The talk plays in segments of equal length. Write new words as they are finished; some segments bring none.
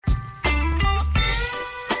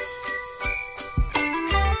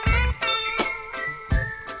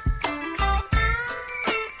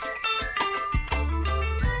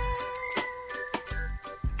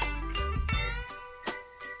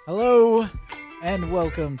And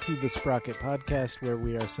welcome to the Sprocket Podcast, where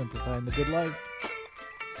we are simplifying the good life.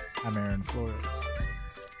 I'm Aaron Flores.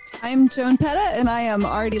 I'm Joan Petta, and I am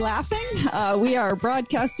already laughing. We are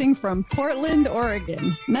broadcasting from Portland,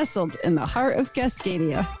 Oregon, nestled in the heart of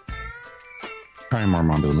Cascadia. I'm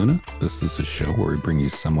Armando Luna. This is a show where we bring you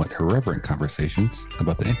somewhat irreverent conversations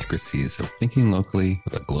about the intricacies of thinking locally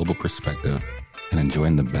with a global perspective and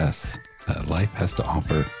enjoying the best that life has to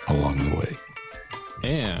offer along the way.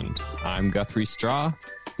 And I'm Guthrie Straw.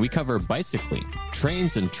 We cover bicycling,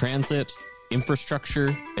 trains and transit,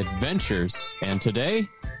 infrastructure, adventures, and today,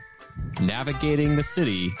 navigating the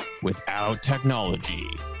city without technology.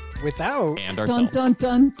 Without? And ourselves. Dun,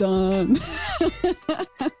 dun, dun, dun.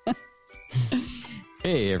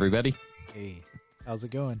 Hey, everybody. Hey, how's it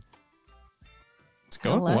going? It's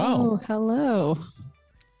going Hello, well. hello.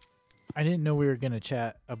 I didn't know we were going to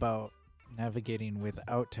chat about navigating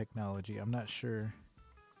without technology. I'm not sure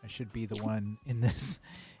I should be the one in this.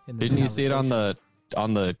 Didn't you see it on the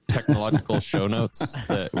technological show notes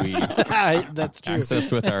that we That's true.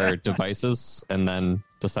 accessed with our devices and then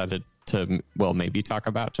decided to, maybe talk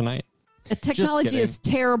about tonight? The technology is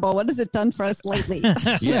terrible. What has it done for us lately?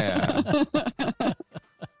 Yeah.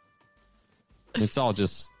 It's all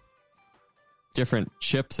just different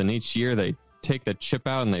chips, and each year they take the chip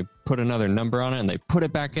out and they put another number on it and they put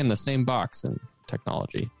it back in the same box in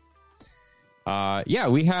technology.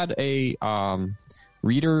 We had a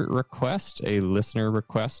reader request, a listener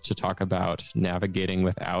request to talk about navigating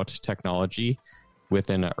without technology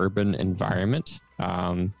within an urban environment.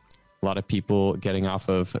 A lot of people getting off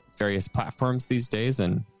of various platforms these days,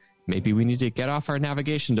 and maybe we need to get off our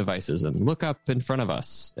navigation devices and look up in front of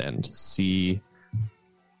us and see,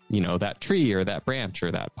 that tree or that branch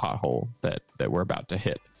or that pothole that we're about to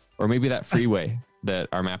hit, or maybe that freeway that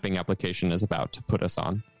our mapping application is about to put us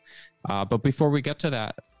on. But before we get to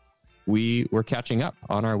that, we were catching up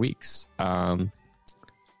on our weeks.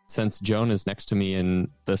 Since Joan is next to me in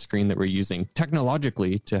the screen that we're using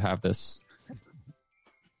technologically to have this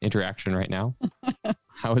interaction right now.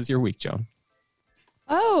 How was your week, Joan?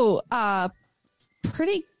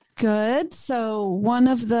 Pretty good. So one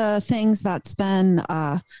of the things that's been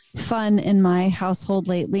fun in my household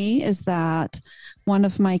lately is that one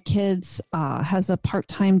of my kids has a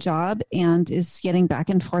part-time job and is getting back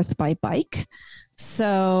and forth by bike.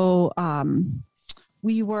 So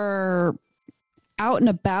we were out and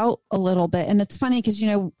about a little bit. And it's funny because,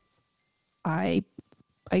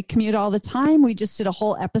 I commute all the time. We just did a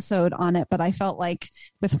whole episode on it, but I felt like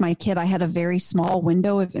with my kid, I had a very small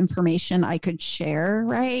window of information I could share,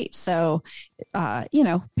 right? So,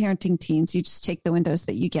 parenting teens, you just take the windows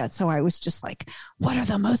that you get. So I was just like, what are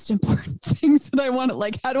the most important things that I want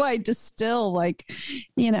to, how do I distill,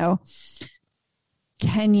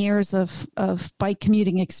 10 years of bike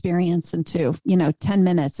commuting experience into, 10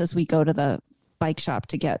 minutes as we go to the bike shop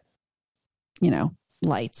to get,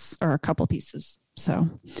 lights or a couple pieces. So,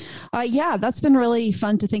 that's been really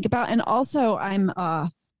fun to think about. And also I'm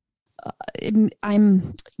not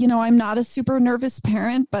a super nervous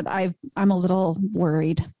parent, but I'm a little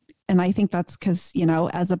worried. And I think that's because,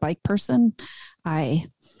 as a bike person, I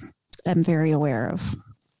am very aware of,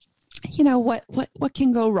 what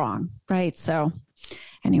can go wrong. Right. So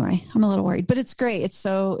anyway, I'm a little worried, but it's great. It's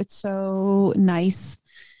so nice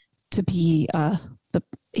to be, I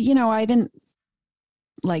didn't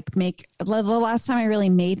make the last time I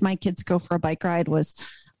really made my kids go for a bike ride was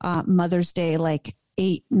Mother's Day,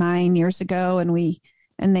 8-9 years ago.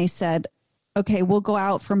 And they said, okay, we'll go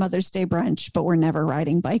out for Mother's Day brunch, but we're never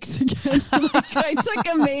riding bikes again. I took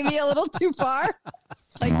them maybe a little too far.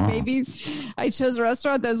 Maybe I chose a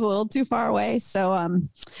restaurant that's a little too far away. So,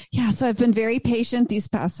 so I've been very patient these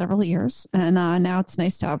past several years. And now it's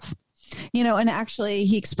nice to have, and actually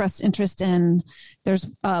he expressed interest in, there's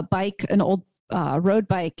a bike, an old road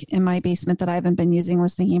bike in my basement that I haven't been using,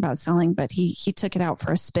 was thinking about selling, but he took it out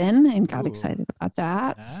for a spin and got excited about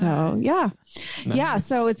that. Nice. So nice.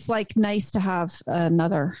 So it's nice to have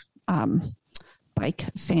another bike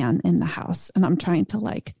fan in the house, and I'm trying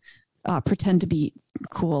to pretend to be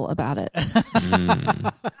cool about it.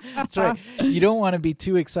 That's right. You don't want to be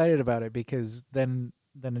too excited about it because then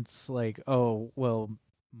it's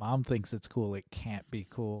Mom thinks it's cool. It can't be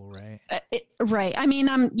cool, right? Right. I mean,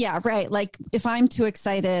 right. If I'm too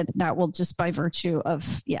excited, that will just by virtue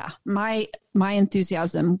of, my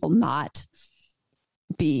enthusiasm will not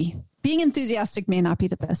be, being enthusiastic may not be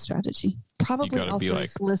the best strategy. Probably also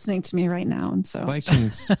is listening to me right now. And so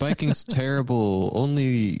biking's terrible.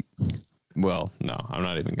 Only, no, I'm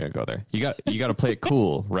not even going to go there. You got to play it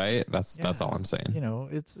cool, right? That's all I'm saying.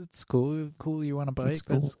 It's cool. Cool. You want a bike?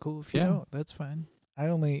 Cool. That's cool. If you don't, that's fine.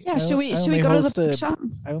 Should we go to the bike shop?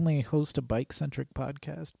 I only host a bike-centric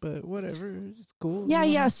podcast, but whatever. It's cool.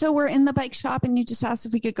 Yeah. So we're in the bike shop, and you just asked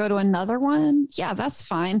if we could go to another one. Yeah, that's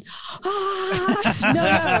fine.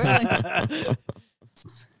 No, really.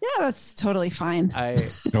 Yeah, that's totally fine. I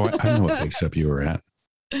know what bike shop you were at.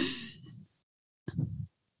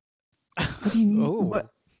 What do you mean? What?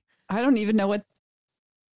 I don't even know what.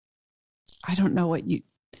 I don't know what you.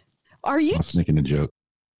 Are you? I was making a joke.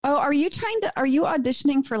 Oh, are you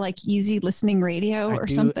auditioning for like easy listening radio or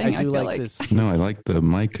something? I do feel like this. No, I like the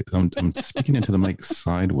mic. I'm speaking into the mic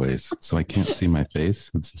sideways, so I can't see my face.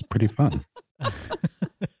 It's pretty fun.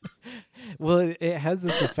 Well, it has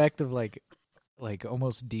this effect of like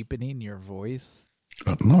almost deepening your voice.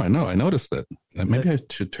 Oh, no, I know. I noticed that. Maybe I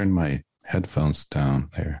should turn my headphones down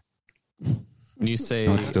there. You say,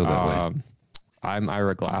 no, it's still that way. I'm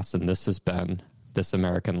Ira Glass, and this has been This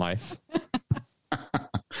American Life.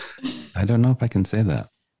 I don't know if I can say that.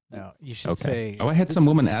 No, you should say. Oh, I had some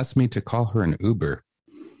woman ask me to call her an Uber.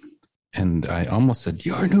 And I almost said,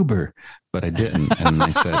 "You're an Uber," but I didn't. And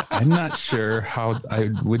I said, "I'm not sure how I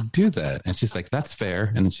would do that." And she's like, "That's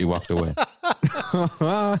fair." And then she walked away.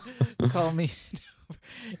 Call me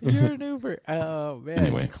an Uber. You're an Uber. Oh, man.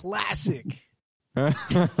 Anyway. Classic.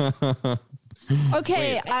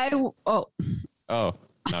 Okay. Oh,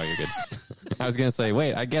 no, you're good. I was going to say,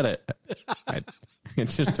 wait, I get it. It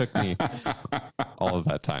just took me all of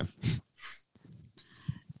that time.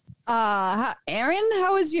 Aaron,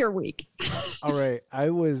 how was your week? All right. I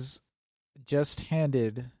was just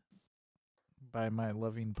handed by my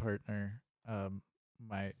loving partner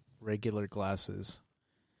my regular glasses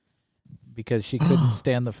because she couldn't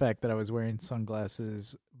stand the fact that I was wearing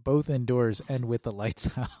sunglasses both indoors and with the lights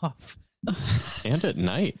off. And at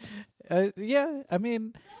night. Yeah, I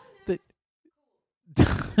mean...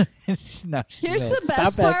 Here's the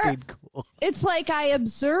best part. Cool. It's like I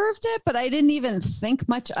observed it, but I didn't even think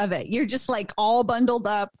much of it. You're just like all bundled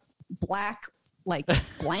up, black like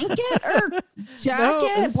blanket or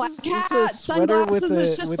jacket, black hat, sunglasses.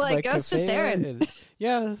 It's just like that's just Aaron.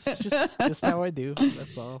 Yeah, it's just how I do.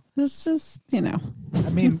 That's all. It's just I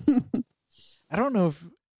mean, I don't know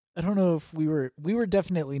if we were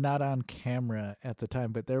definitely not on camera at the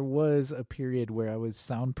time, but there was a period where I was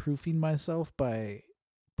soundproofing myself by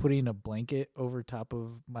putting a blanket over top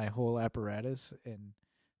of my whole apparatus and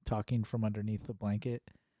talking from underneath the blanket.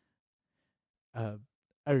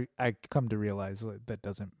 I come to realize that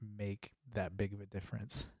doesn't make that big of a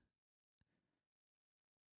difference.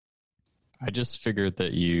 I just figured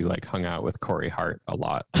that you like hung out with Corey Hart a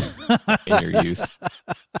lot in your youth.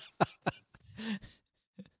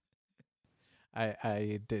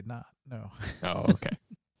 I did not. No. Oh, okay.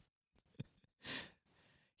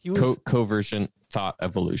 He was coversion thought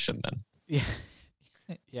evolution then. Yeah.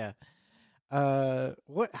 Yeah.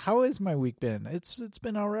 How has my week been? It's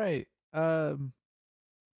been all right.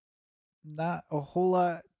 Not a whole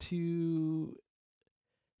lot to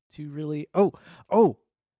really. Oh,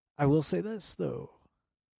 I will say this though.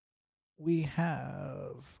 We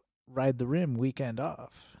have Ride the Rim weekend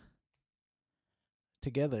off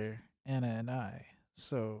together, Anna and I.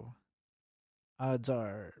 So odds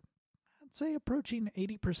are, I'd say approaching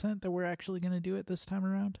 80% that we're actually going to do it this time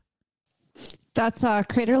around. That's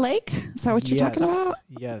Crater Lake? Is that what you're talking about?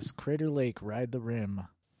 Yes, Crater Lake, Ride the Rim.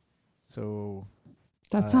 So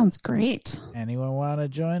that sounds great. Anyone want to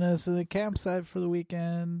join us at the campsite for the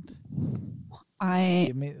weekend?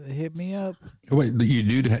 Hit me up. Wait, you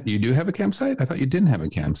do have a campsite? I thought you didn't have a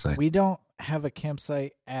campsite. We don't have a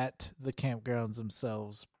campsite at the campgrounds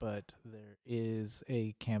themselves, but there is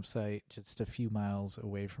a campsite just a few miles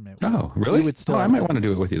away from it. Oh, really? I might want to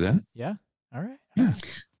do it with you then. Yeah. All right. Yeah.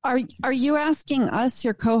 Are you asking us,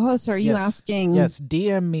 your co-hosts, or are you asking? Yes.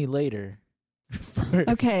 DM me later.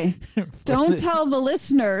 Okay. Don't tell the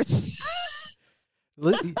listeners.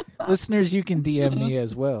 Listeners, you can DM me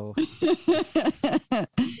as well.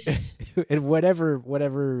 And whatever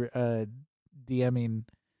DMing.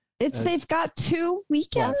 They've got 2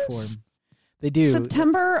 weekends. Platform. They do.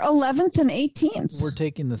 September 11th and 18th. We're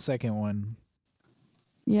taking the second one.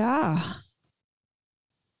 Yeah.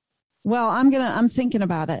 Well, I'm thinking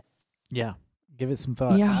about it. Yeah. Give it some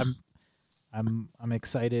thought. Yeah. I'm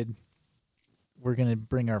excited. We're going to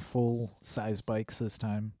bring our full size bikes this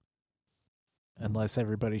time. Unless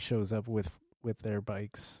everybody shows up with their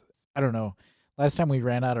bikes. I don't know. Last time we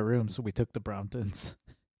ran out of room, so we took the Bromptons.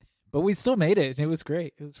 But we still made it. It was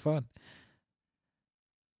great. It was fun.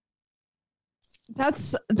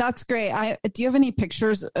 That's great. Do you have any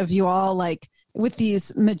pictures of you all like with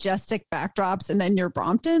these majestic backdrops and then your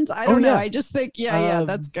Bromptons? I don't know. I just think, yeah,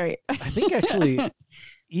 that's great. I think actually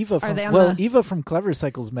Eva Eva from Clever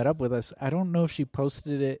Cycles met up with us. I don't know if she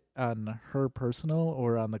posted it on her personal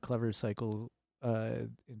or on the Clever Cycle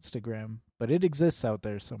Instagram, but it exists out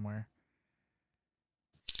there somewhere.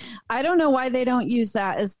 I don't know why they don't use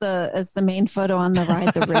that as the main photo on the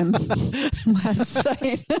Ride the Rim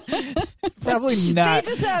website. Probably not.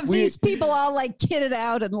 They just have these people all like kitted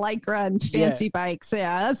out and Lycra and fancy bikes.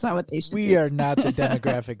 Yeah, that's not what they should We are not the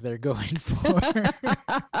demographic they're going for.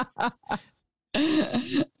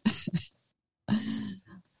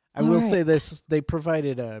 I will say this: they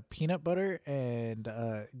provided peanut butter and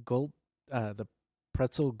the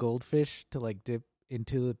pretzel goldfish to like dip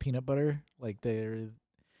into the peanut butter. Like they're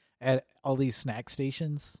at all these snack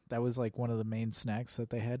stations. That was like one of the main snacks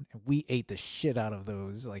that they had. We ate the shit out of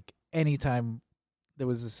those. Like anytime there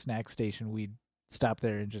was a snack station, we'd stop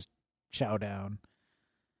there and just chow down.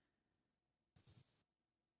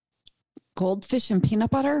 Goldfish and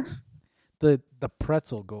peanut butter? The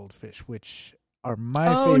pretzel goldfish, which are my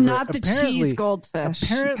favorite. Oh, not the cheese goldfish.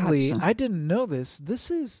 Apparently, Gotcha. I didn't know this. This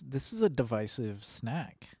is a divisive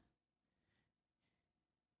snack.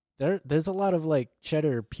 There's a lot of like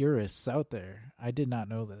cheddar purists out there. I did not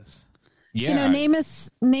know this. Yeah. Name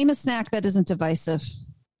a snack that isn't divisive.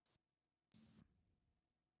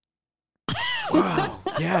 Wow.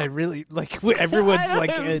 Yeah, I really like everyone's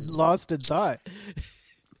like lost in thought.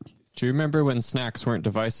 Do you remember when snacks weren't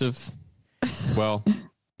divisive? Well,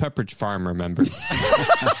 Pepperidge Farm remembers.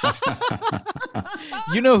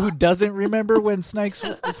 You know who doesn't remember when snacks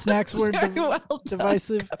weren't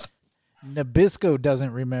divisive? Nabisco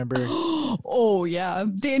doesn't remember. Oh yeah,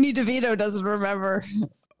 Danny DeVito doesn't remember.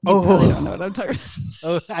 I don't know what I'm talking about.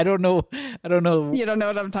 Oh, I don't know. You don't know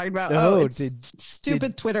what I'm talking about. No, it's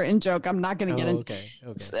stupid Twitter in joke. I'm not going to get into. Okay.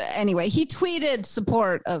 Anyway, he tweeted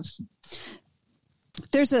support of.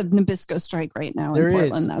 There's a Nabisco strike right now There in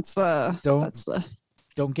Portland. is.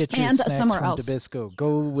 Don't get your snacks somewhere from else. Nabisco.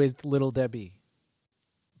 Go with Little Debbie,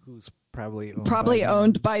 who's probably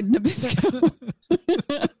owned by Nabisco.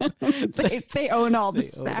 they own all the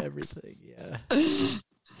snacks. Own everything. Yeah.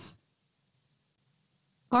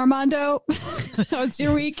 Armando, how's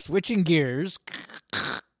your week? Switching gears.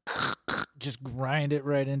 Just grind it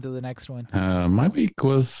right into the next one. My week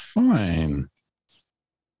was fine.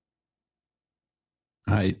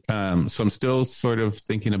 So I'm still sort of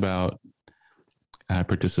thinking about. I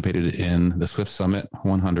participated in the Swift Summit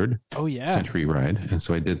 100 Century Ride, and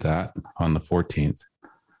so I did that on the 14th,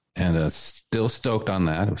 and still stoked on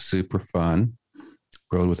that. It was super fun.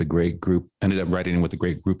 Rode with a great group. Ended up riding with a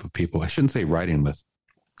great group of people. I shouldn't say riding with.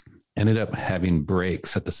 Ended up having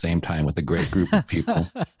breaks at the same time with a great group of people.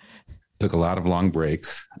 Took a lot of long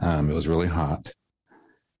breaks. It was really hot.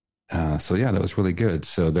 So yeah, that was really good.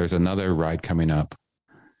 So there's another ride coming up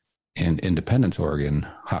in Independence, Oregon,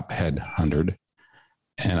 Hophead 100.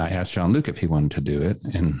 And I asked Jean-Luc if he wanted to do it.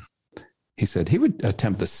 And he said he would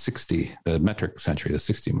attempt the metric century, the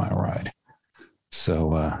 60-mile ride.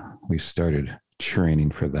 So we started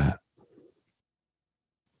training for that.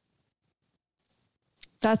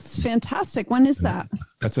 That's fantastic. When is that?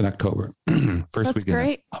 That's in October. First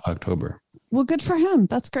weekend of October. Well, good for him.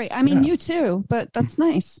 That's great. I mean, you too, but that's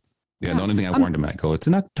nice. Yeah, the only thing I warned him, it's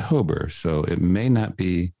in October, so it may not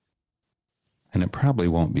be, and it probably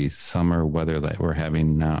won't be summer weather that we're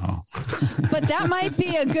having now. But that might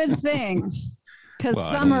be a good thing, because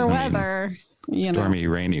summer weather, stormy,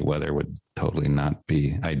 rainy weather would totally not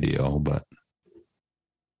be ideal, but.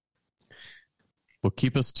 Well,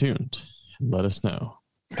 keep us tuned and let us know.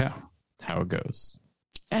 Yeah. How it goes.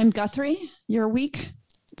 And Guthrie, your week?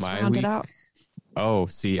 My week? It out. Oh,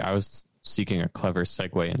 see, I was seeking a clever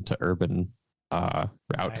segue into urban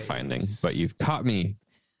route finding, but you've caught me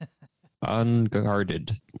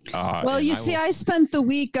unguarded. I spent the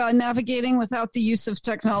week navigating without the use of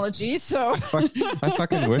technology, so I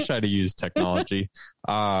fucking wish I'd have used technology.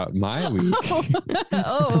 My week.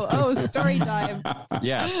 Story time.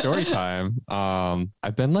 Yeah, story time.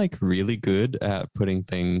 I've been like really good at putting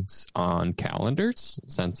things on calendars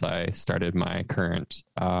since I started my current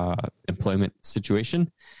employment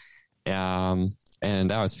situation. And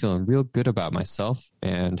I was feeling real good about myself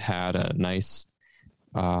and had a nice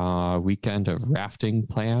weekend of rafting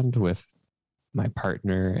planned with my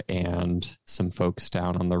partner and some folks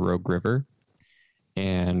down on the Rogue River,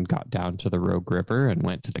 and got down to the Rogue River and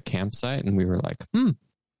went to the campsite, and we were like,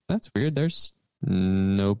 that's weird. There's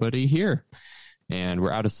nobody here. And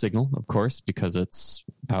we're out of signal, of course, because it's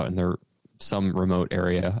out in some remote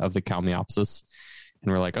area of the Kalmiopsis.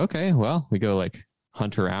 And we're like, okay, well, we go like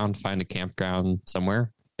hunt around, find a campground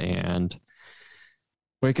somewhere, and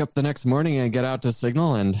wake up the next morning and get out to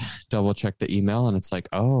signal and double check the email. And it's like,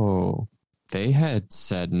 oh, They had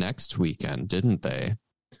said next weekend, didn't they?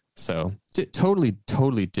 So totally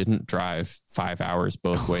didn't drive 5 hours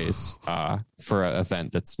both ways for an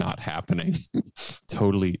event that's not happening.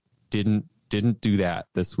 Totally didn't do that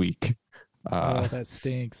this week. Oh, that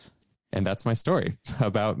stinks. And that's my story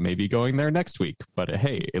about maybe going there next week. But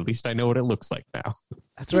hey, at least I know what it looks like now.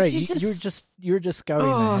 That's right. You were just scouting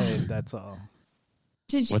ahead. That's all.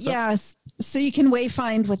 Did you? Yes. So you can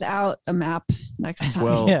wayfind without a map next time.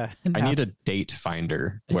 Well, yeah, I need a date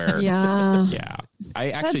finder where. Yeah.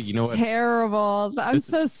 I actually, That's you know what? Terrible. I'm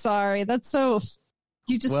so sorry. That's so.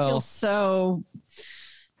 You just feel so.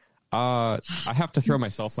 I have to throw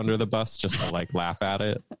myself under the bus just to like laugh at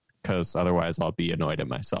it, because otherwise I'll be annoyed at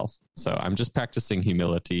myself. So I'm just practicing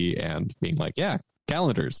humility and being like, yeah,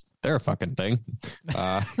 calendars, they're a fucking thing.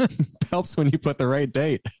 Helps when you put the right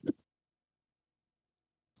date.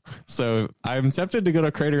 So I'm tempted to go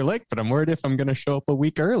to Crater Lake, but I'm worried if I'm going to show up a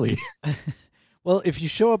week early. Well, if you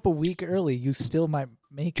show up a week early, you still might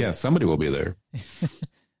make it. Yeah, somebody will be there.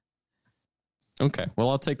 Okay, well,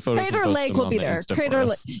 I'll take photos. Crater Lake will be there. Crater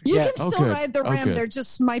Lake. You can still ride the ram. There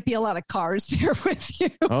just might be a lot of cars there with you.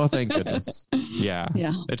 Oh, thank goodness. Yeah.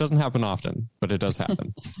 It doesn't happen often, but it does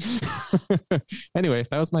happen. Anyway,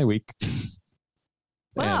 that was my week.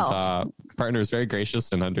 Wow. And partner was very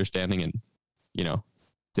gracious and understanding, and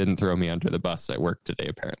didn't throw me under the bus at work today,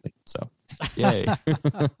 apparently. So, yay.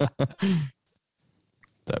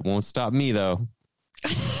 That won't stop me, though.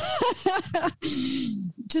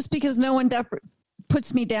 Just because no one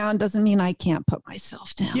puts me down doesn't mean I can't put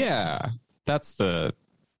myself down. Yeah, that's the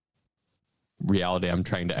reality I'm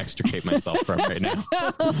trying to extricate myself from right now.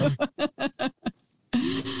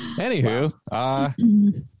 Anywho,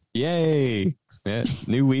 yay. Yeah,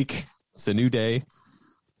 new week. It's a new day.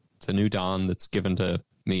 It's a new dawn that's given to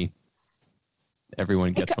me.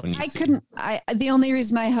 Everyone gets one. The only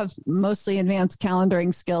reason I have mostly advanced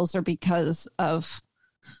calendaring skills are because of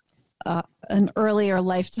an earlier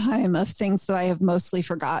lifetime of things that I have mostly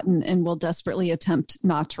forgotten and will desperately attempt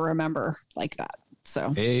not to remember like that.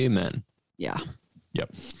 So, amen. Yeah.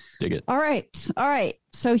 Yep. Dig it. All right.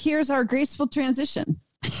 So here's our graceful transition.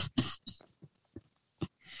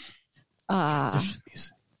 Transition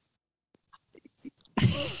music.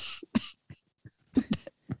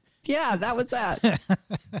 Yeah, that was that.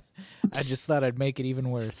 I just thought I'd make it even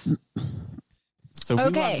worse. So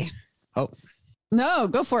No,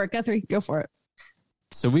 go for it, Guthrie. Go for it.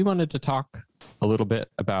 So we wanted to talk a little bit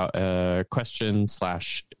about a question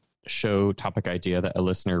 / show topic idea that a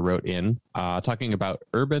listener wrote in, talking about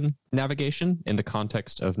urban navigation in the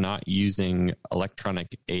context of not using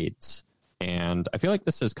electronic aids. And I feel like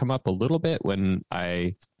this has come up a little bit when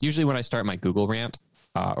I start my Google rant,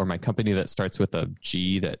 or my company that starts with a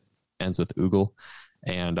G that ends with Oogle,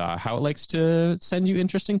 and how it likes to send you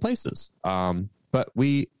interesting places. But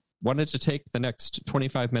we wanted to take the next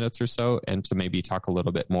 25 minutes or so and to maybe talk a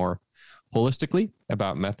little bit more holistically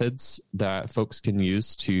about methods that folks can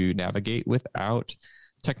use to navigate without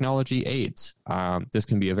technology aids. This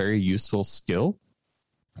can be a very useful skill,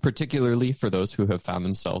 particularly for those who have found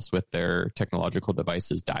themselves with their technological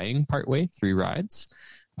devices dying partway through rides.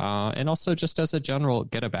 And also just as a general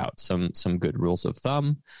get about, some good rules of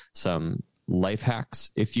thumb, some life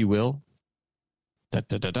hacks, if you will,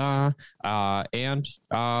 and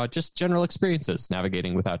just general experiences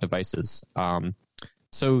navigating without devices.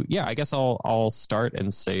 So yeah, I guess I'll start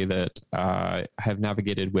and say that I have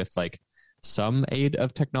navigated with like some aid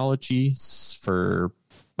of technology for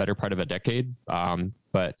better part of a decade,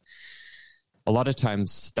 but a lot of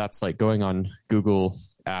times that's like going on Google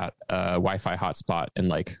at a Wi-Fi hotspot and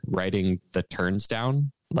like writing the turns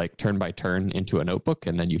down, like turn by turn into a notebook,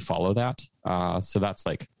 and then you follow that. So that's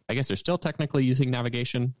like, I guess they're still technically using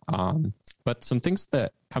navigation, but some things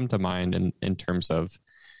that come to mind in terms of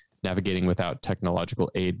navigating without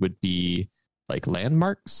technological aid would be like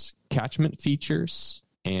landmarks, catchment features,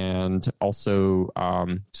 and also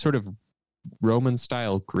sort of Roman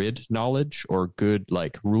style grid knowledge or good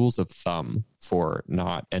like rules of thumb for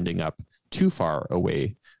not ending up too far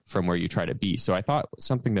away from where you try to be. So I thought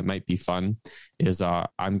something that might be fun is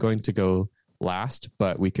I'm going to go last,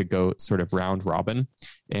 but we could go sort of round robin.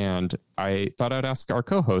 And I thought I'd ask our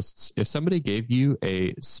co-hosts, if somebody gave you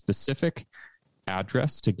a specific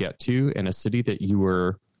address to get to in a city that you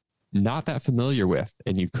were not that familiar with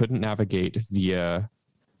and you couldn't navigate via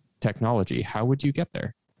technology, how would you get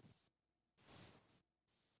there?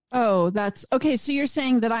 Oh, that's okay. So you're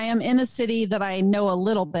saying that I am in a city that I know a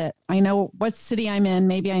little bit. I know what city I'm in.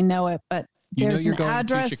 Maybe I know it, but You know There's you're an going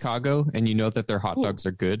address. to Chicago, and you know that their hot dogs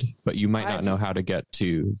are good, but you might not know how to get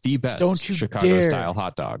to the best Don't you Chicago-style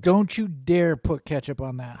hot dog. Don't you dare put ketchup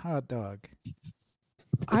on that hot dog.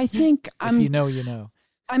 I think If you know, you know.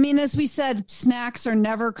 I mean, as we said, snacks are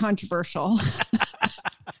never controversial.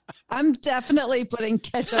 I'm definitely putting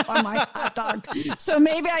ketchup on my hot dog. So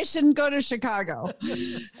maybe I shouldn't go to Chicago.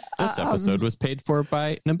 This episode was paid for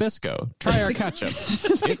by Nabisco. Try our ketchup.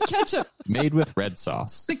 It's ketchup. made with red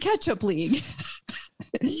sauce. The Ketchup League.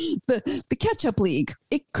 the Ketchup League.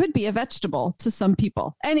 It could be a vegetable to some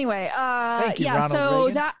people. Anyway, Thank you, yeah, Ronald so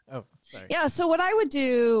Reagan. that Oh, sorry. yeah, so what I would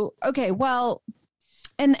do, okay, well,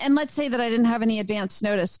 and let's say that I didn't have any advance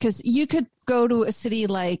notice, because you could go to a city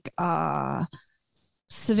like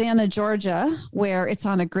Savannah, Georgia, where it's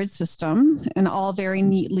on a grid system and all very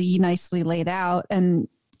neatly, nicely laid out, and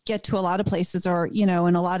get to a lot of places, or, you know,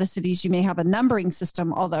 in a lot of cities, you may have a numbering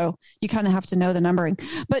system, although you kind of have to know the numbering.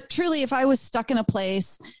 But truly, if I was stuck in a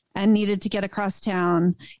place and needed to get across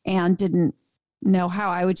town and didn't know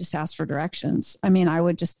how, I would just ask for directions. I mean, I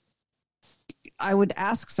would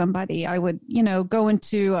ask somebody. I would, you know, go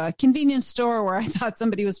into a convenience store where I thought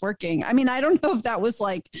somebody was working. I mean, I don't know if that was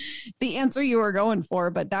like the answer you were going for,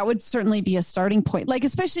 but that would certainly be a starting point. Like,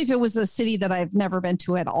 especially if it was a city that I've never been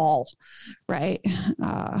to at all, right?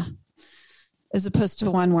 As opposed to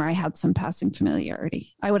one where I had some passing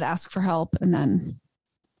familiarity. I would ask for help, and then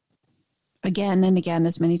again and again,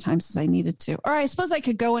 as many times as I needed to. Or I suppose I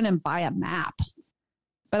could go in and buy a map,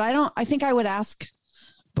 but I think I would ask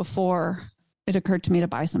before it occurred to me to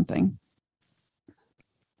buy something.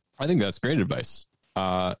 I think that's great advice.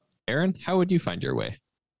 Aaron, how would you find your way?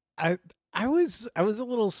 I was a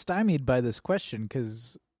little stymied by this question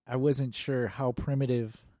because I wasn't sure how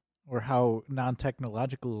primitive or how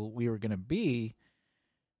non-technological we were going to be.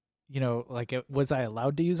 You know, like, was I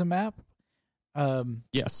allowed to use a map?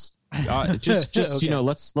 Yes. Just Okay. You know,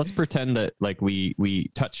 let's pretend that like we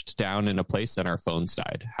touched down in a place and our phones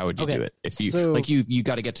died. How would you do it? If you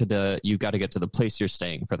got to get to the place you're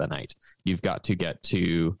staying for the night. You've got to get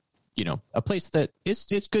to, you know, a place that is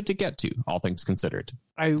good to get to, all things considered.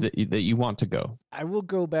 That you want to go. I will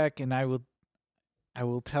go back and I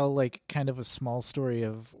will tell like kind of a small story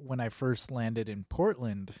of when I first landed in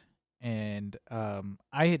Portland, and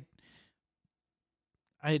I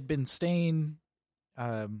had been staying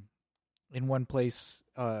in one place,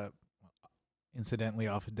 incidentally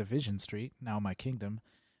off of Division Street, now my kingdom,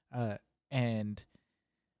 and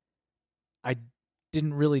I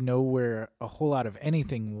didn't really know where a whole lot of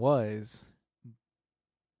anything was,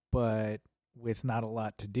 but with not a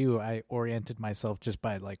lot to do, I oriented myself just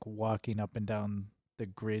by like walking up and down the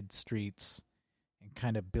grid streets and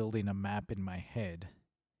kind of building a map in my head.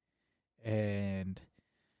 And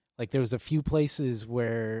like there was a few places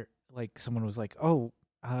where like someone was like, "Oh,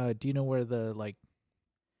 do you know where the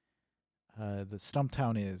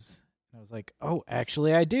Stumptown is?" And I was like, "Oh,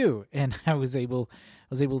 actually I do." And I was able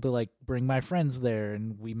to like bring my friends there,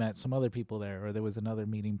 and we met some other people there, or there was another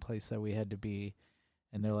meeting place that we had to be,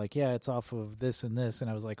 and they're like, "Yeah, it's off of this and this." And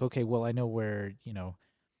I was like, "Okay, well, I know where, you know,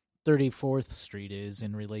 34th Street is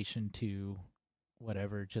in relation to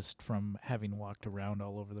whatever, just from having walked around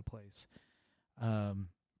all over the place."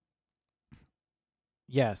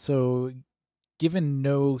 Yeah, so given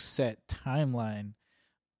no set timeline,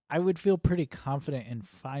 I would feel pretty confident in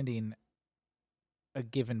finding a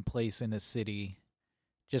given place in a city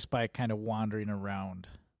just by kind of wandering around.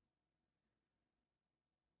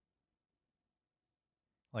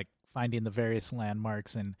 Like finding the various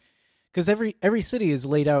landmarks, and because every city is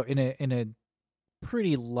laid out in a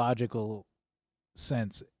pretty logical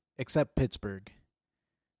sense, except Pittsburgh.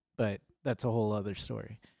 But that's a whole other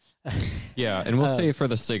story. Yeah, and we'll say for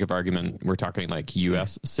the sake of argument, we're talking like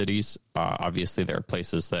U.S. cities. Obviously, there are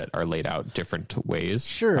places that are laid out different ways.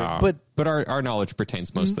 Sure, but our knowledge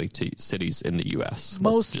pertains mostly to cities in the U.S.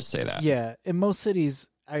 Let's just say that. Yeah, in most cities,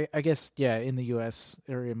 I guess, yeah, in the U.S.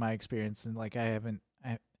 or in my experience, and like I haven't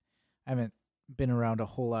been around a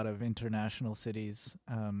whole lot of international cities,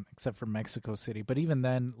 except for Mexico City. But even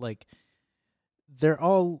then, like they're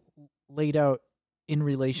all laid out in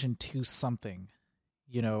relation to something.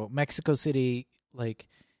 You know, Mexico City, like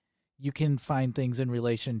you can find things in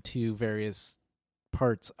relation to various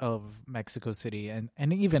parts of Mexico City, and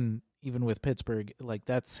even with Pittsburgh, like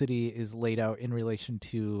that city is laid out in relation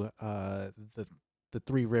to the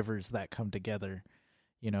three rivers that come together.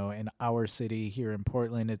 You know, in our city here in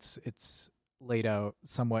Portland, it's laid out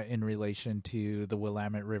somewhat in relation to the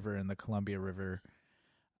Willamette River and the Columbia River,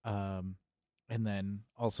 and then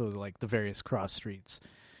also like the various cross streets.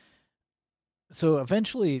 So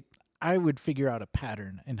eventually I would figure out a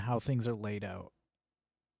pattern in how things are laid out.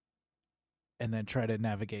 and then try to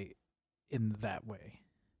navigate in that way.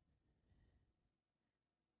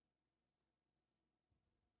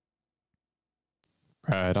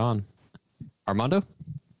 Right on. Armando?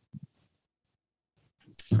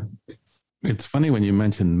 It's funny when you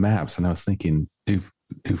mentioned maps, and I was thinking, do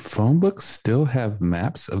phone books still have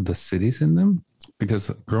maps of the cities in them? Because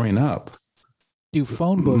growing up, do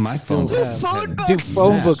phone books still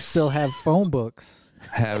have phone books?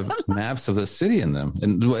 Have maps of the city in them,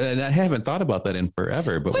 and I haven't thought about that in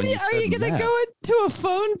forever. But are you going to go into a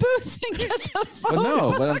phone booth and get the phone? But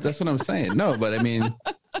no, but that's what I'm saying. No, but I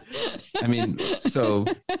mean, so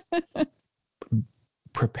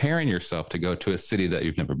preparing yourself to go to a city that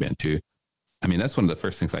you've never been to. I mean, that's one of the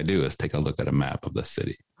first things I do is take a look at a map of the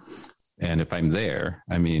city. And if I'm there,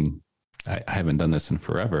 I mean, I haven't done this in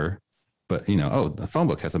forever, but the phone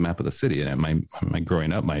book has a map of the city in it. My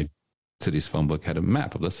growing up, my city's phone book had a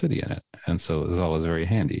map of the city in it. And so it was always very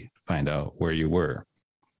handy to find out where you were.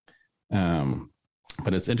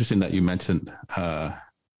 But it's interesting that you mentioned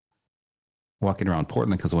walking around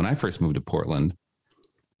Portland, because when I first moved to Portland,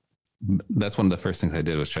 that's one of the first things I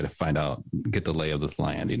did was try to get the lay of the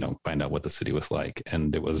land, find out what the city was like.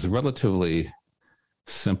 And it was relatively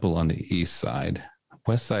simple on the east side.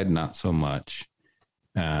 West side, not so much.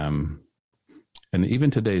 And even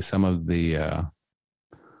today, some of the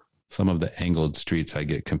angled streets I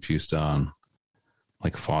get confused on,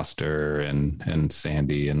 like Foster and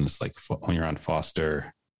Sandy. And it's like when you're on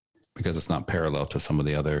Foster, because it's not parallel to some of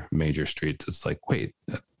the other major streets, it's like, wait,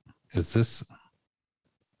 is this...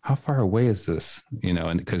 how far away is this?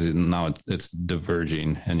 And because now it's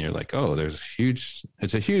diverging and you're like, oh,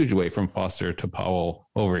 it's a huge way from Foster to Powell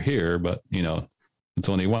over here, but it's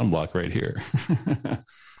only one block right here.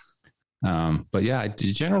 But yeah, I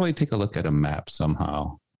generally take a look at a map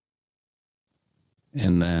somehow.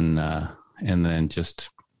 And then just,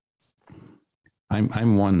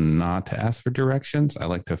 I'm one not to ask for directions. I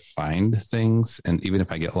like to find things. And even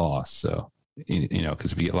if I get lost, so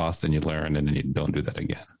because if you get lost, then you learn, and then you don't do that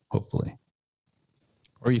again, hopefully.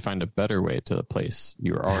 Or you find a better way to the place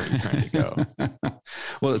you were already trying to go.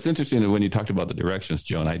 Well, it's interesting that when you talked about the directions,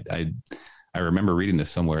 Joan, I remember reading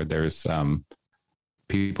this somewhere. There's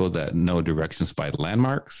people that know directions by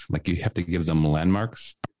landmarks. Like you have to give them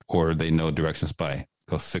landmarks, or they know directions by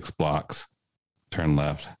go 6 blocks, turn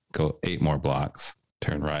left, go 8 more blocks,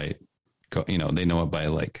 turn right. Go, they know it by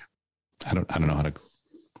like, I don't know how to,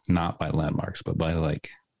 not by landmarks, but by like,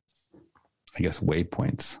 I guess,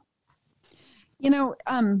 waypoints.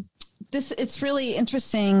 It's really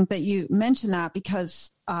interesting that you mentioned that,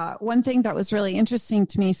 because one thing that was really interesting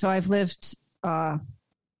to me, so I've lived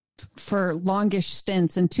for longish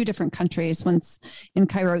stints in 2 different countries, once in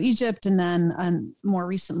Cairo, Egypt, and then more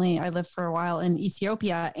recently I lived for a while in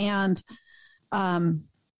Ethiopia. And I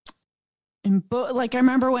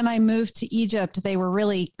remember when I moved to Egypt, they were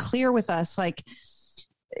really clear with us, like,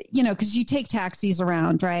 because you take taxis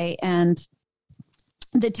around, right? And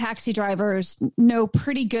the taxi drivers know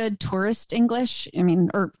pretty good tourist English. I mean,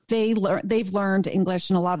 or they've learned English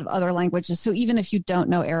and a lot of other languages. So even if you don't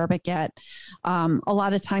know Arabic yet, a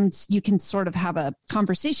lot of times you can sort of have a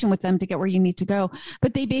conversation with them to get where you need to go.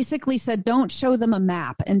 But they basically said, don't show them a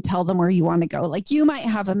map and tell them where you want to go. Like, you might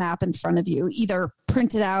have a map in front of you, either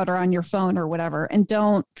printed out or on your phone or whatever. And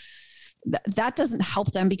that doesn't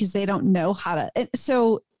help them, because they don't know how to.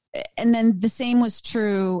 So, and then the same was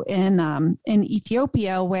true in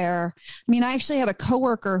Ethiopia, where, I actually had a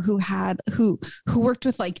coworker who worked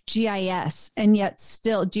with like GIS, and yet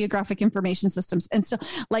still geographic information systems, and still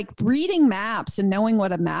like reading maps and knowing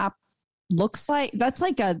what a map looks like. That's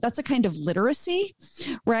a kind of literacy,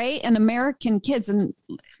 right? And American kids, and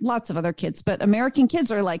lots of other kids, but American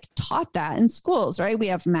kids are like taught that in schools, right? We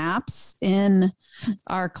have maps in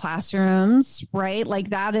our classrooms, right?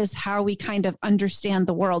 Like that is how we kind of understand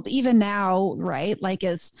the world. Even now, right? Like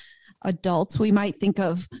as adults, we might think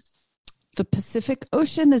of the Pacific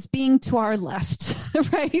Ocean as being to our left,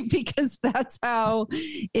 right? Because that's how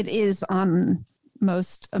it is on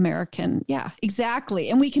most American. Yeah,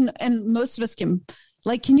 exactly. And most of us can,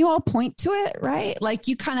 like, can you all point to it, right? Like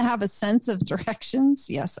you kind of have a sense of directions.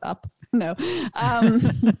 Yes, up. No.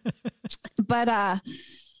 But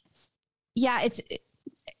yeah, it's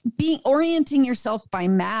orienting yourself by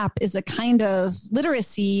map is a kind of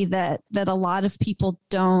literacy that a lot of people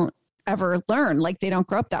don't ever learn. Like they don't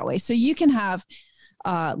grow up that way. So you can have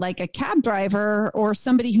like a cab driver or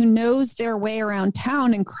somebody who knows their way around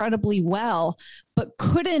town incredibly well, but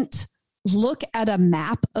couldn't look at a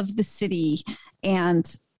map of the city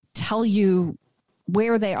and tell you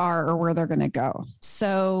where they are or where they're going to go.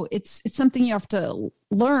 So it's something you have to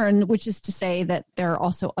learn, which is to say that there are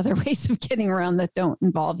also other ways of getting around that don't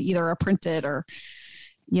involve either a printed or,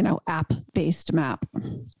 app-based map.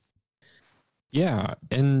 Yeah.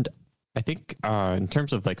 And I think in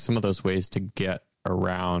terms of like some of those ways to get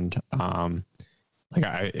around,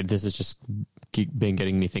 this has just been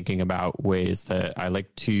getting me thinking about ways that I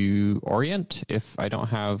like to orient if I don't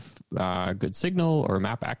have good signal or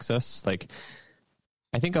map access. Like,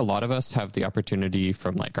 I think a lot of us have the opportunity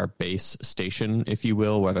from like our base station, if you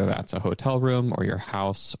will, whether that's a hotel room or your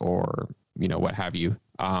house or, what have you,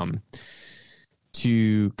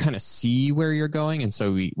 to kind of see where you're going. And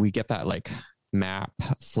so we get that like map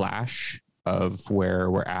flash of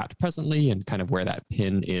where we're at presently and kind of where that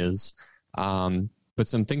pin is. But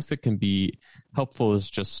some things that can be helpful is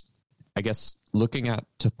just, I guess, looking at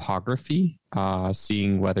topography,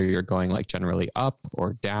 seeing whether you're going like generally up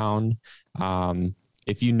or down.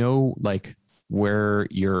 If you know like where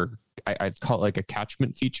I'd call it like a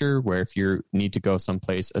catchment feature, where if you need to go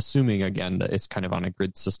someplace, assuming again that it's kind of on a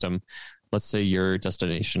grid system, let's say your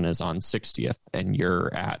destination is on 60th and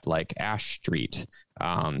you're at like Ash Street.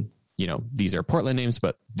 These are Portland names,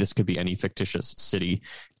 but this could be any fictitious city.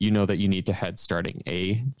 You know that you need to head starting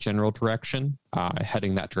a general direction,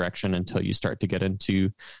 heading that direction until you start to get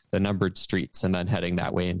into the numbered streets, and then heading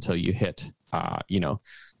that way until you hit,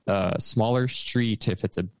 a smaller street. If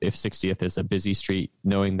 60th is a busy street,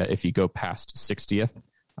 knowing that if you go past 60th,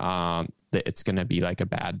 that it's going to be like a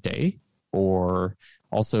bad day. Or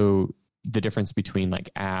also the difference between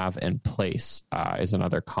like Ave and place is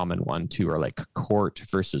another common one too, or like court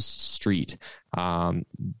versus street.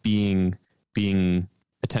 Being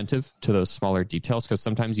attentive to those smaller details, because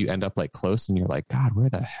sometimes you end up like close and you're like, God, where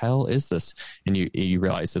the hell is this? And you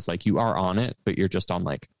realize it's like you are on it, but you're just on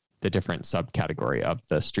like the different subcategory of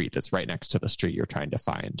the street that's right next to the street you're trying to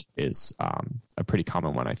find is a pretty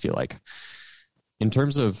common one, I feel like. In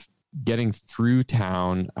terms of getting through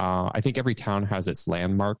town, I think every town has its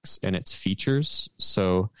landmarks and its features.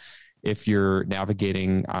 So if you're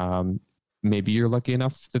navigating, maybe you're lucky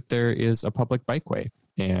enough that there is a public bikeway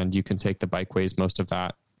and you can take the bikeways, most of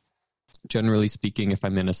that. Generally speaking, if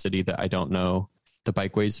I'm in a city that I don't know the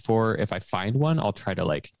bikeways for, if I find one, I'll try to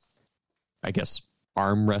like, I guess,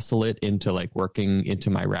 arm wrestle it into like working into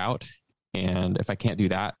my route. And if I can't do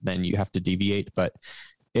that, then you have to deviate. But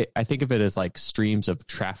I think of it as like streams of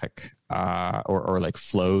traffic, or like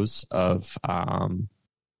flows of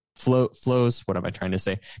flows. What am I trying to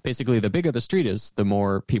say? Basically, the bigger the street is, the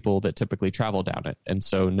more people that typically travel down it. And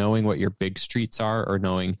so knowing what your big streets are, or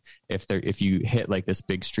knowing if you hit like this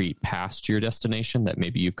big street past your destination, that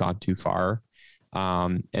maybe you've gone too far.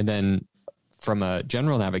 And then from a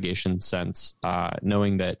general navigation sense,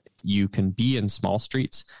 knowing that you can be in small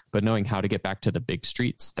streets, but knowing how to get back to the big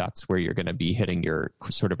streets, that's where you're going to be hitting your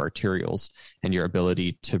sort of arterials and your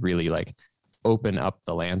ability to really like open up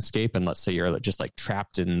the landscape. And let's say you're just like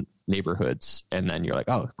trapped in neighborhoods, and then you're like,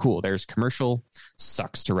 oh, cool, there's commercial.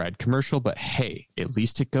 Sucks to ride commercial, but hey, at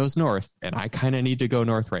least it goes north, and I kind of need to go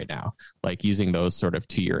north right now. Like using those sort of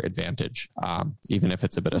to your advantage, even if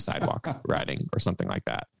it's a bit of sidewalk riding or something like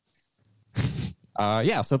that.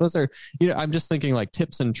 So those are, I'm just thinking like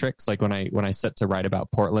tips and tricks. Like when I set to write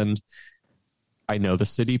about Portland, I know the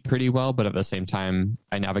city pretty well, but at the same time,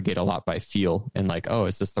 I navigate a lot by feel and like, oh,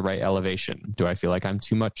 is this the right elevation? Do I feel like I'm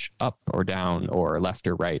too much up or down or left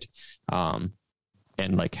or right? And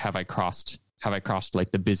like, have I crossed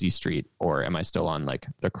like the busy street, or am I still on like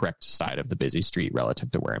the correct side of the busy street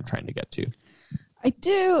relative to where I'm trying to get to? I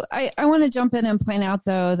do. I want to jump in and point out,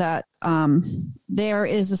 though, that there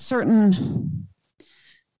is a certain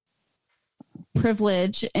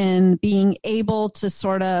privilege in being able to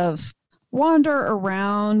sort of wander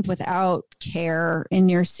around without care in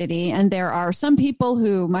your city. And there are some people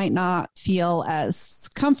who might not feel as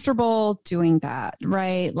comfortable doing that,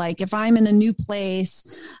 right? Like if I'm in a new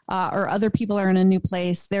place or other people are in a new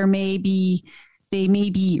place, they may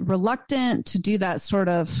be reluctant to do that sort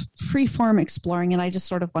of free-form exploring. And I just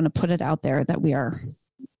sort of want to put it out there that we are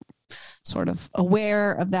sort of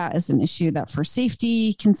aware of that as an issue, that for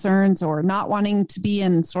safety concerns or not wanting to be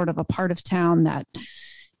in sort of a part of town that,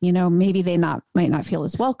 maybe they might not feel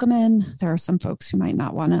as welcome in. There are some folks who might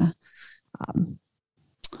not want to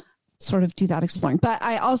sort of do that exploring. But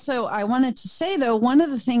I wanted to say, though, one of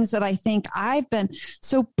the things that I think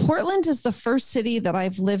so Portland is the first city that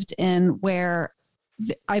I've lived in where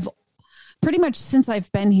I've pretty much since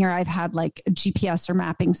I've been here, I've had like a GPS or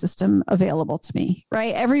mapping system available to me,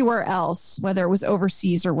 right? Everywhere else, whether it was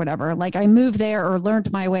overseas or whatever, like I moved there or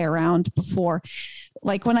learned my way around before.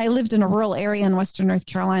 Like when I lived in a rural area in Western North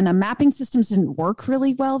Carolina, mapping systems didn't work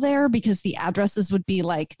really well there because the addresses would be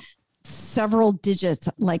like several digits,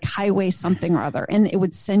 like highway something or other, and it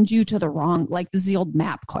would send you to the wrong, like the old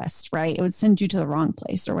map quest, right? It would send you to the wrong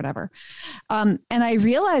place or whatever. And I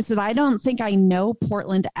realized that I don't think I know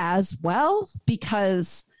Portland as well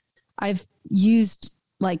because I've used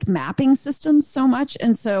like mapping systems so much.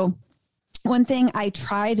 And so one thing I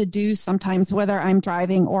try to do sometimes, whether I'm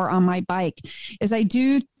driving or on my bike, is I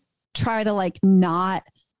do try to like not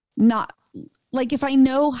like if I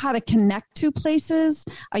know how to connect to places,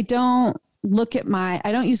 I don't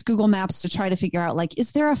use Google Maps to try to figure out like,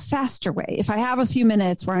 is there a faster way? If I have a few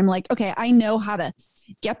minutes where I'm like, okay, I know how to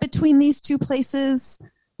get between these two places,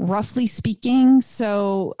 roughly speaking.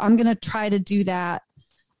 So I'm going to try to do that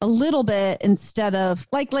a little bit instead of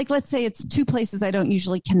like, let's say it's two places I don't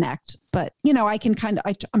usually connect, but you know, I can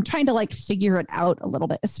I'm trying to like figure it out a little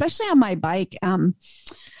bit, especially on my bike.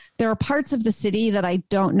 There are parts of the city that I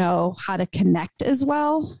don't know how to connect as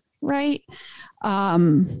well. Right.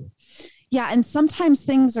 And sometimes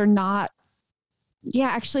things are not. Yeah,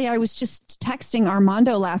 actually, I was just texting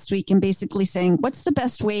Armando last week and basically saying, what's the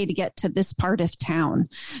best way to get to this part of town?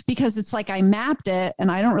 Because it's like I mapped it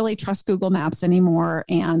and I don't really trust Google Maps anymore.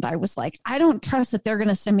 And I was like, I don't trust that they're going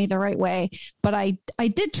to send me the right way. But I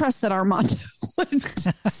did trust that Armando would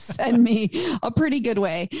send me a pretty good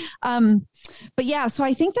way. But yeah, so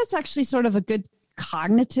I think that's actually sort of a good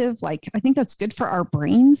cognitive, like I think that's good for our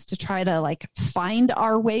brains to try to like find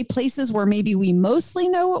our way places where maybe we mostly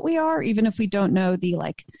know what we are, even if we don't know the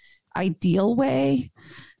like ideal way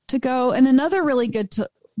to go. And another really good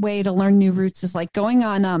way to learn new routes is like going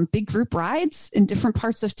on big group rides in different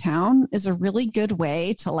parts of town is a really good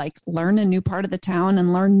way to like learn a new part of the town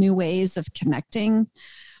and learn new ways of connecting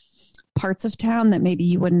parts of town that maybe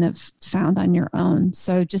you wouldn't have found on your own.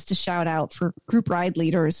 So just a shout out for group ride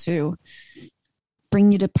leaders who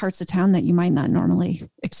bring you to parts of town that you might not normally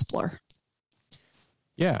explore.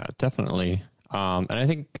 Yeah, definitely. And I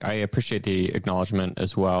think I appreciate the acknowledgement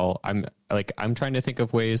as well. I'm trying to think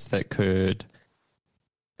of ways that could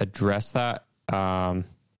address that.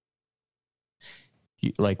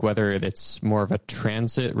 Like whether it's more of a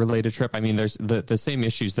transit related trip. I mean, there's the same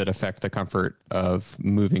issues that affect the comfort of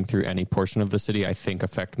moving through any portion of the city, I think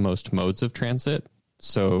affect most modes of transit.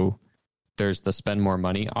 So there's the spend more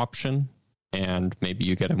money option, and maybe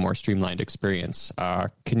you get a more streamlined experience.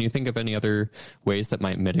 Can you think of any other ways that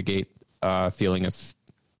might mitigate a feeling of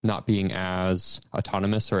not being as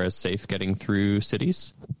autonomous or as safe getting through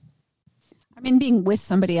cities? I mean, being with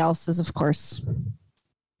somebody else is, of course,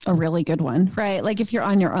 a really good one, right? Like if you're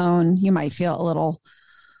on your own, you might feel a little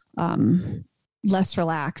less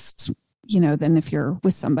relaxed, than if you're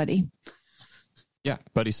with somebody. Yeah,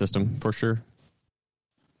 buddy system for sure.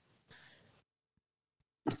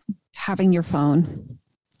 Having your phone.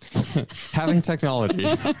 Having technology.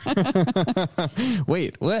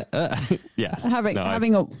 Wait, what? Yes.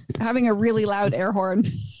 Having a really loud air horn.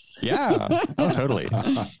 Yeah. Oh, totally.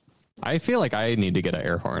 I feel like I need to get an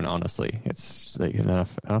air horn, honestly. It's like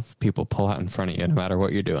enough people pull out in front of you no matter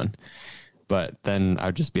what you're doing. But then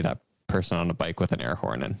I'd just be that person on a bike with an air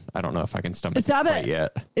horn, and I don't know if I can stomach it quite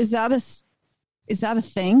yet. Is that a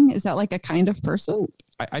thing? Is that like a kind of person?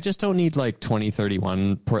 I just don't need like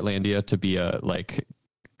 2031 Portlandia to be a like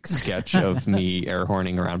sketch of me air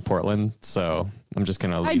horning around Portland. So I'm just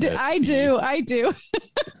going to leave it. I do.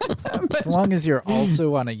 As long as you're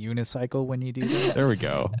also on a unicycle when you do that. There we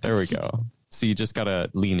go. So you just got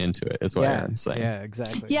to lean into it is what I'm saying. Yeah,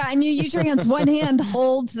 exactly. Yeah. And you use your hands. One hand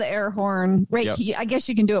holds the air horn. Right. Yep. I guess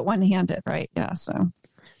you can do it one-handed, right? Yeah. So.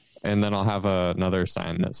 And then I'll have another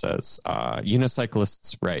sign that says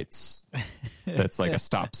unicyclists' rights. That's like a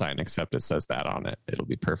stop sign, except it says that on it. It'll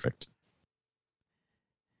be perfect.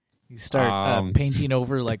 You start painting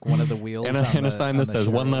over like one of the wheels. And a sign that says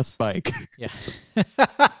one less bike. Yeah.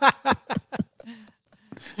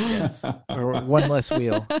 Yes. Or one less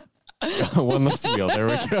wheel. One less wheel. There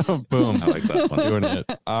we go. Boom. I like that one. Doing it.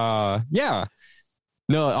 Yeah.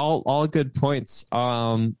 No, all good points.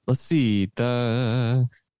 Let's see. The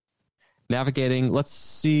navigating. Let's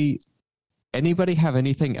see. Anybody have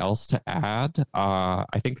anything else to add? I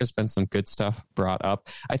think there's been some good stuff brought up.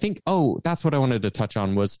 I think, that's what I wanted to touch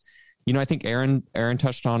on was, I think Aaron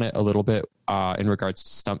touched on it a little bit in regards to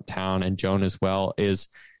Stumptown, and Joan as well, is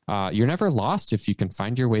you're never lost if you can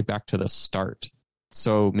find your way back to the start.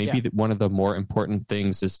 So maybe one of the more important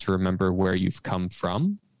things is to remember where you've come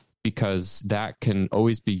from, because that can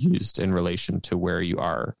always be used in relation to where you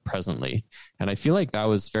are presently. And I feel like that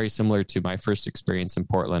was very similar to my first experience in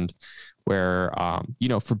Portland, where,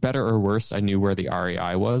 for better or worse, I knew where the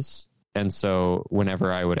REI was. And so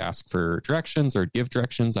whenever I would ask for directions or give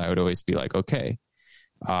directions, I would always be like, okay,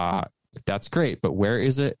 That's great, but where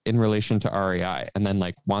is it in relation to REI? And then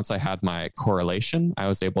like once I had my correlation, I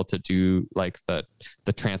was able to do like the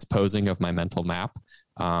transposing of my mental map.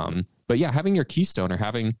 But yeah, having your keystone or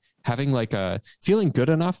having like a feeling good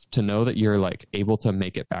enough to know that you're like able to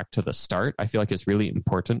make it back to the start, I feel like is really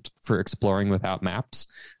important for exploring without maps.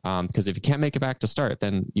 Because if you can't make it back to start,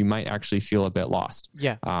 then you might actually feel a bit lost.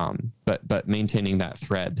 Yeah. But maintaining that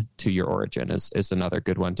thread to your origin is another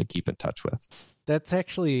good one to keep in touch with. That's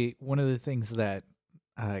actually one of the things that,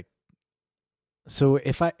 so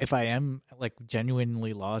if I am like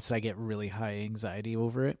genuinely lost, I get really high anxiety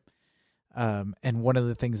over it. And one of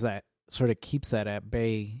the things that sort of keeps that at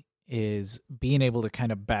bay is being able to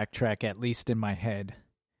kind of backtrack, at least in my head,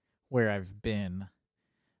 where I've been.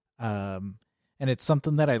 And it's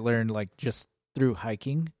something that I learned like just through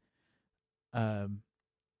hiking. And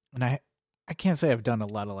I can't say I've done a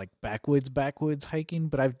lot of like backwoods hiking,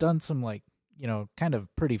 but I've done some like, kind of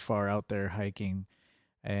pretty far out there hiking.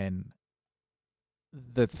 And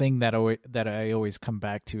the thing that I always come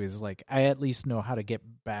back to is like, I at least know how to get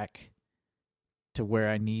back to where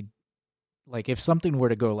I need. Like if something were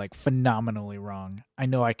to go like phenomenally wrong, I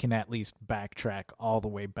know I can at least backtrack all the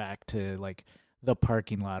way back to like the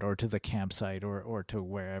parking lot or to the campsite or to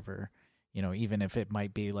wherever, even if it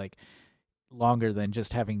might be like longer than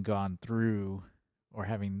just having gone through or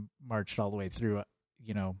having marched all the way through,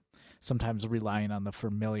 sometimes relying on the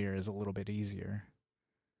familiar is a little bit easier.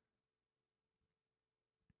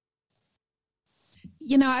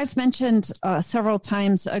 I've mentioned several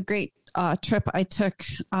times a great trip I took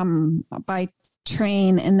by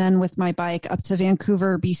train and then with my bike up to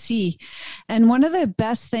Vancouver, BC. And one of the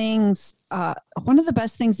best things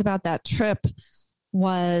about that trip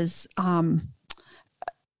was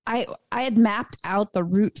I had mapped out the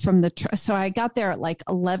route from so I got there at like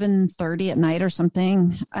 11:30 at night or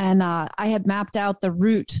something, and I had mapped out the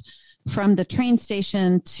route from the train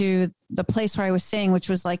station to the place where I was staying, which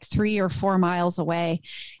was like 3 or 4 miles away.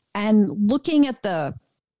 And looking at the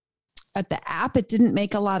app, it didn't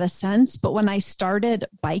make a lot of sense. But when I started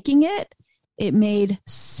biking it, it made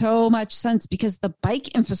so much sense because the bike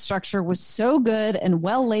infrastructure was so good and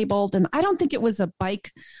well labeled. And I don't think it was a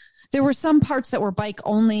bike. There were some parts that were bike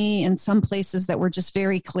only and some places that were just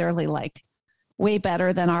very clearly like way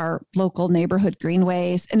better than our local neighborhood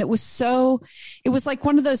greenways. And it was like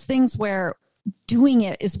one of those things where doing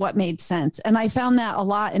it is what made sense. And I found that a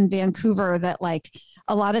lot in Vancouver, that like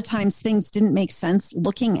a lot of times things didn't make sense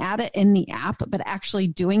looking at it in the app, but actually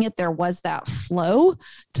doing it, there was that flow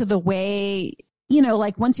to the way,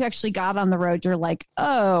 like once you actually got on the road, you're like,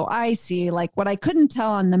 oh, I see. Like what I couldn't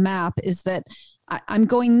tell on the map is that I'm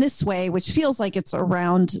going this way, which feels like it's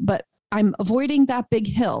around, but I'm avoiding that big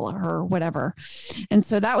hill or whatever. And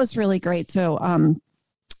so that was really great. So,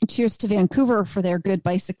 cheers to Vancouver for their good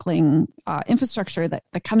bicycling infrastructure that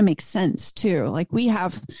kind of makes sense too. Like we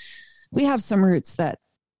have some routes that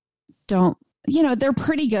don't, they're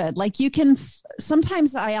pretty good. Like you can,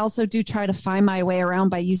 sometimes I also do try to find my way around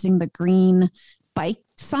by using the green bike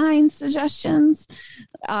sign suggestions.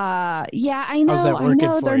 Yeah, I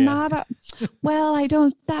know they're not, well, I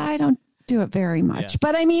don't do it very much,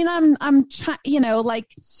 but I mean, I'm trying, like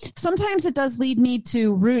sometimes it does lead me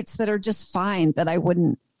to routes that are just fine that I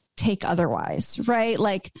wouldn't take otherwise, right?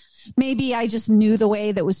 Like maybe I just knew the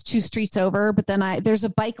way that was 2 streets over, but then there's a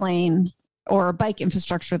bike lane or a bike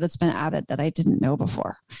infrastructure that's been added that I didn't know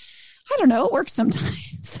before. I don't know. It works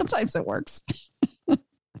sometimes. Sometimes it works.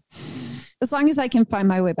 As long as I can find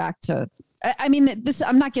my way back to, I mean,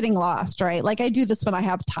 I'm not getting lost, right? Like I do this when I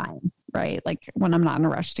have time, right? Like when I'm not in a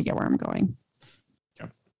rush to get where I'm going. Yeah,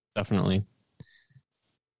 definitely.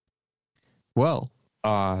 Well,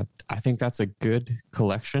 I think that's a good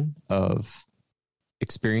collection of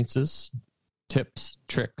experiences, tips,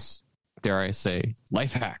 tricks, dare I say,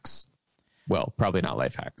 life hacks. Well, probably not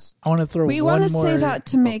life hacks. I want to throw we one want to more... say that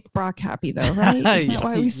to make Brock happy, though, right? Isn't that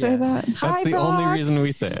why we say that? That's Hi, the Brock. only reason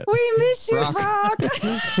we say it. We miss you, Brock.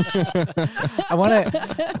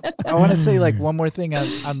 I want to say like one more thing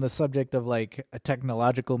on the subject of like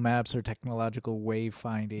technological maps or technological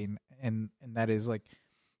wayfinding, and that is like,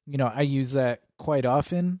 I use that quite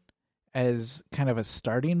often as kind of a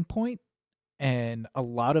starting point, and a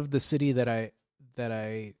lot of the city that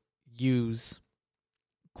I use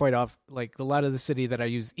quite often, like a lot of the city that I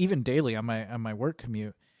use even daily on my work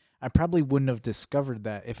commute, I probably wouldn't have discovered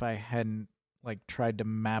that if I hadn't like tried to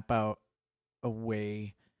map out a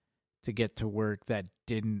way to get to work that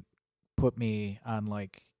didn't put me on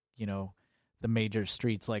like, the major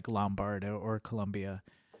streets like Lombard or Columbia.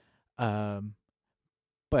 But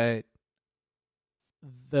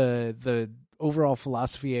the overall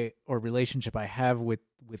philosophy or relationship I have with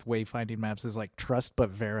with wayfinding maps is like trust but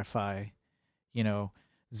verify. You know,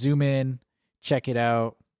 zoom in, check it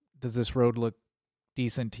out. Does this road look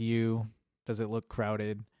decent to you? Does it look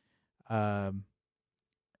crowded? And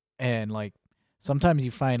like sometimes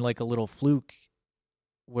you find like a little fluke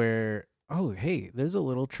where, oh, hey, there's a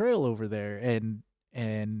little trail over there,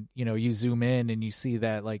 and you know, you zoom in and you see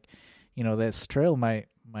that, like, you know, this trail might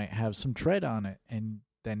have some tread on it, and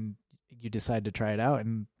then you decide to try it out,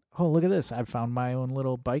 and oh, look at this, I found my own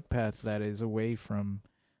little bike path that is away from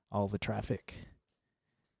all the traffic.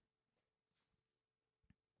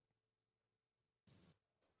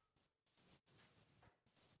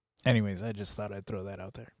 Anyways, I just thought I'd throw that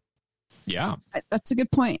out there. Yeah. That's a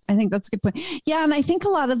good point. I think that's a good point. Yeah. And I think a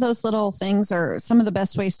lot of those little things are some of the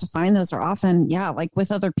best ways to find those are often, like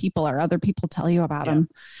with other people, or other people tell you about them.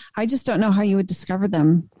 I just don't know how you would discover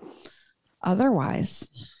them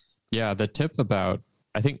otherwise. Yeah. The tip about,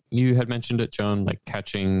 I think you had mentioned it, Joan, like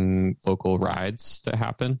catching local rides that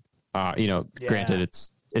happen. Granted,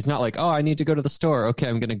 it's not like, oh, I need to go to the store. Okay,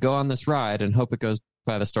 I'm going to go on this ride and hope it goes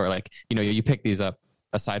by the store. Like, you know, you pick these up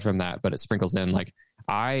aside from that, but it sprinkles in like,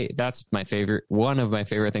 that's my favorite. One of my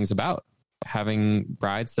favorite things about having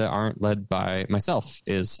rides that aren't led by myself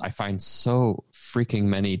is I find so freaking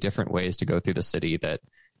many different ways to go through the city that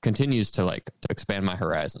continues to expand my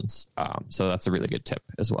horizons. So that's a really good tip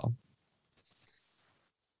as well.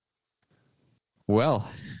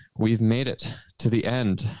 Well, we've made it to the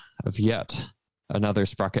end of yet another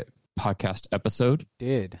Sprocket podcast episode.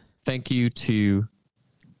 Thank you to,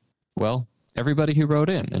 everybody who wrote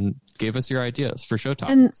in and gave us your ideas for show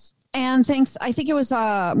topics. And thanks. I think it was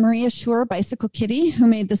Maria Schur, Bicycle Kitty, who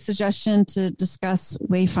made the suggestion to discuss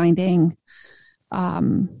wayfinding.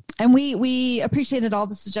 And we appreciated all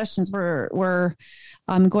the suggestions. We're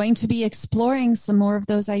going to be exploring some more of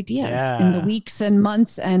those ideas in the weeks and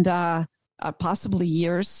months and possibly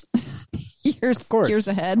years. Years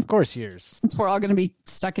ahead. Of course, years. Since we're all going to be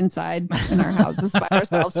stuck inside in our houses by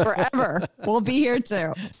ourselves forever. We'll be here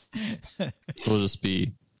too. We'll just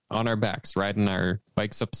be on our backs, riding our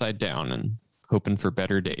bikes upside down and hoping for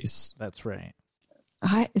better days. That's right.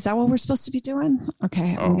 Is that what we're supposed to be doing?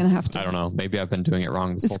 Okay, I'm going to have to. I don't know. Maybe I've been doing it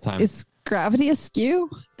wrong this whole time. Is gravity askew?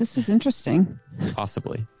 This is interesting.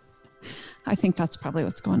 Possibly. I think that's probably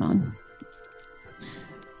what's going on.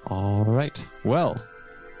 All right. Well,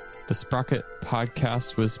 the Sprocket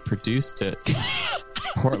podcast was produced at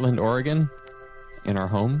Portland, Oregon, in our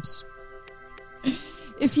homes.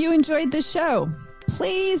 If you enjoyed the show,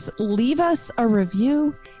 please leave us a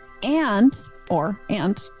review and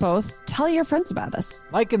both tell your friends about us.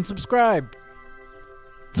 Like and subscribe.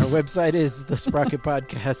 Our website is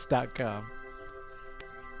thesprocketpodcast.com.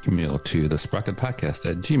 Email to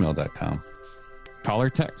thesprocketpodcast@gmail.com. Call or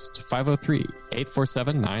text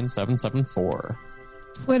 503-847-9774.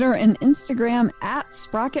 Twitter and Instagram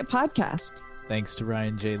 @Sprocket Podcast. Thanks to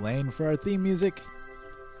Ryan J. Lane for our theme music.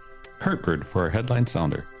 Hertford for our headline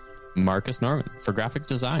sounder. Marcus Norman for graphic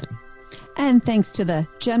design. And thanks to the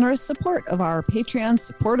generous support of our Patreon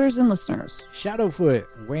supporters and listeners.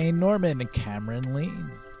 Shadowfoot, Wayne Norman, and Cameron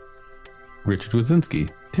Lane. Richard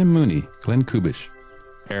Wazinski, Tim Mooney, Glenn Kubish.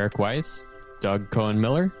 Eric Weiss, Doug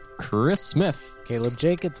Cohen-Miller, Chris Smith. Caleb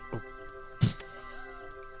Jacobs.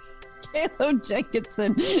 Caleb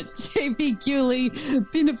Jenkinson, JP Cooley,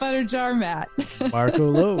 Peanut Butter Jar Matt.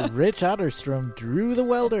 Marco Lowe, Rich Otterstrom, Drew the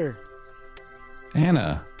Welder.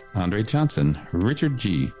 Anna, Andre Johnson, Richard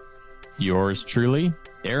G. Yours truly,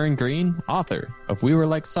 Aaron Green, author of We Were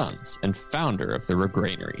Like Sons and founder of the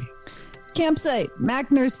Regranary. Campsite,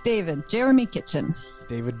 Mac Nurse David, Jeremy Kitchen.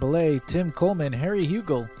 David Belay, Tim Coleman, Harry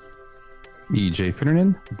Hugel. E.J.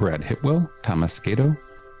 Finnernan, Brad Hipwell, Thomas Skato.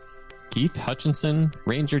 Keith Hutchinson,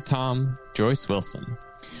 Ranger Tom, Joyce Wilson.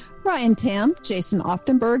 Ryan Tam, Jason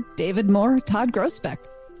Oftenberg, David Moore, Todd Grossbeck.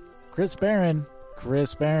 Chris Barron.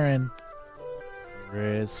 Chris Barron.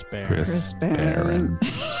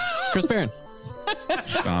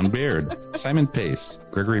 Sean Baird, Simon Pace,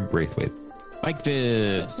 Gregory Braithwaite. Bike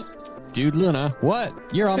Vids. Dude Luna, what?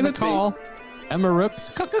 You're on the call. Emma Rooks.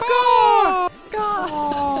 Philip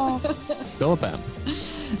M.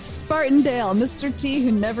 Spartandale, Mr. T,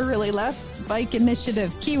 who never really left. Bike Initiative,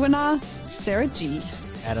 Keweenaw, Sarah G.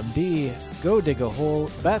 Adam D, Go Dig a Hole,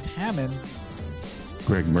 Beth Hammond.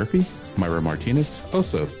 Greg Murphy, Myra Martinez,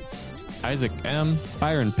 Oso. Isaac M,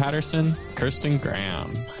 Byron Patterson, Kirsten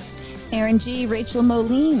Graham. Aaron G, Rachel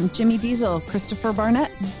Moline, Jimmy Diesel, Christopher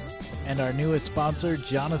Barnett. And our newest sponsor,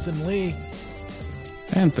 Jonathan Lee.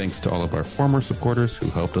 And thanks to all of our former supporters who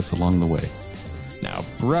helped us along the way. Now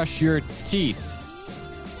brush your teeth.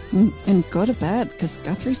 And go to bed, because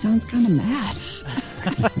Guthrie sounds kind of mad.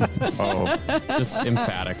 Oh, just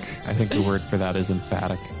emphatic. I think the word for that is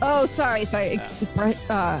emphatic. Oh, sorry.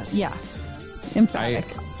 Yeah, emphatic.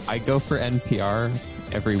 I go for NPR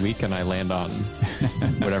every week, and I land on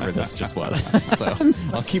whatever this just was. So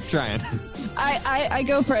I'll keep trying. I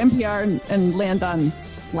go for NPR and land on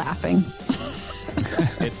laughing.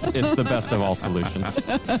 It's the best of all solutions.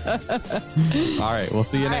 All right, we'll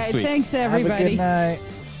see you next week. Thanks, everybody. Have a good night.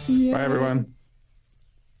 Yeah. Bye, everyone.